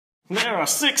There are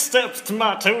 6 steps to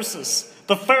mitosis.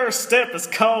 The first step is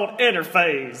called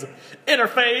interphase.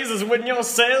 Interphase is when your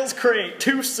cells create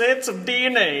 2 sets of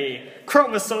DNA,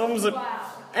 chromosomes,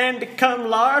 and become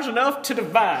large enough to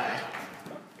divide.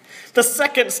 The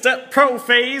second step,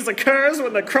 prophase, occurs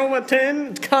when the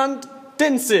chromatin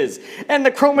condenses and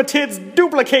the chromatids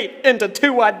duplicate into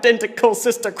 2 identical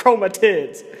sister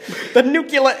chromatids. The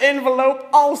nuclear envelope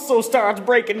also starts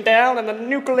breaking down and the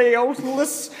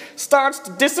nucleolus starts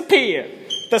to disappear.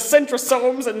 The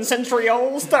centrosomes and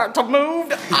centrioles start to move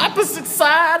to opposite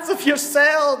sides of your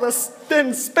cell.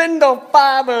 Then spindle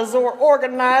fibers or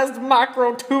organized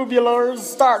microtubulars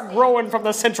start growing from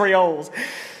the centrioles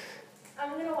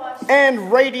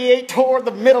and radiate toward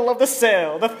the middle of the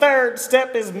cell. The third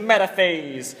step is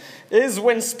metaphase, is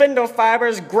when spindle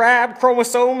fibers grab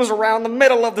chromosomes around the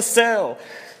middle of the cell.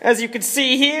 As you can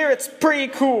see here, it's pretty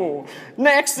cool.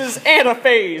 Next is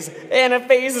anaphase.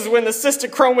 Anaphase is when the sister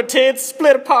chromatids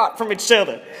split apart from each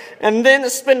other. And then the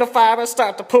spindle fibers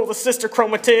start to pull the sister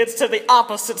chromatids to the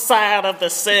opposite side of the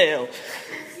cell.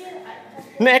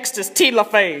 Next is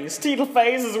telophase.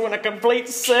 Telophase is when a complete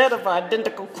set of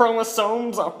identical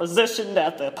chromosomes are positioned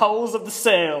at the poles of the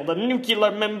cell. The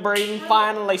nuclear membrane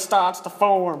finally starts to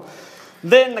form.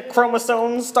 Then the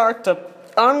chromosomes start to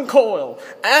uncoil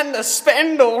and the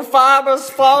spindle fibers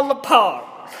fall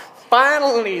apart.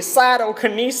 Finally,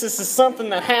 cytokinesis is something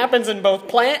that happens in both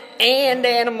plant and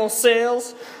animal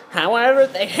cells. However,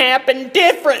 they happen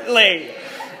differently.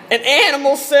 In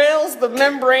animal cells, the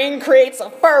membrane creates a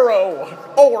furrow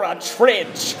or a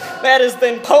trench that is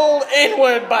then pulled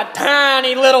inward by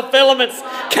tiny little filaments,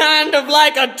 kind of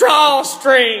like a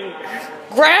drawstring.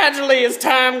 Gradually, as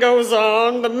time goes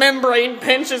on, the membrane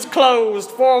pinches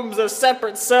closed, forms a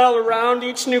separate cell around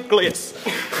each nucleus.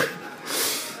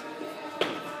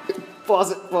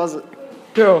 Pause it.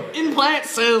 Go. In plant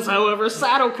cells, however,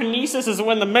 cytokinesis is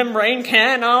when the membrane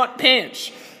cannot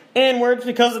pinch inwards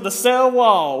because of the cell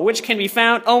wall, which can be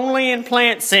found only in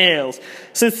plant cells.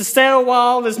 Since the cell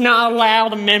wall does not allow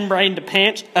the membrane to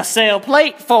pinch, a cell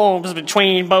plate forms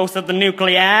between both of the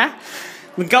nuclei.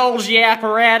 The Golgi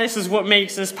apparatus is what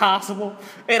makes this possible.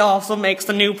 It also makes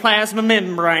the new plasma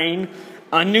membrane.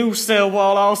 A new cell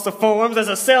wall also forms as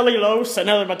a cellulose and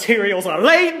other materials are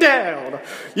laid down.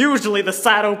 Usually the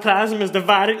cytoplasm is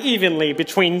divided evenly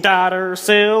between daughter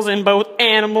cells in both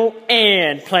animal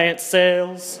and plant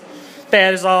cells.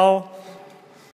 That is all.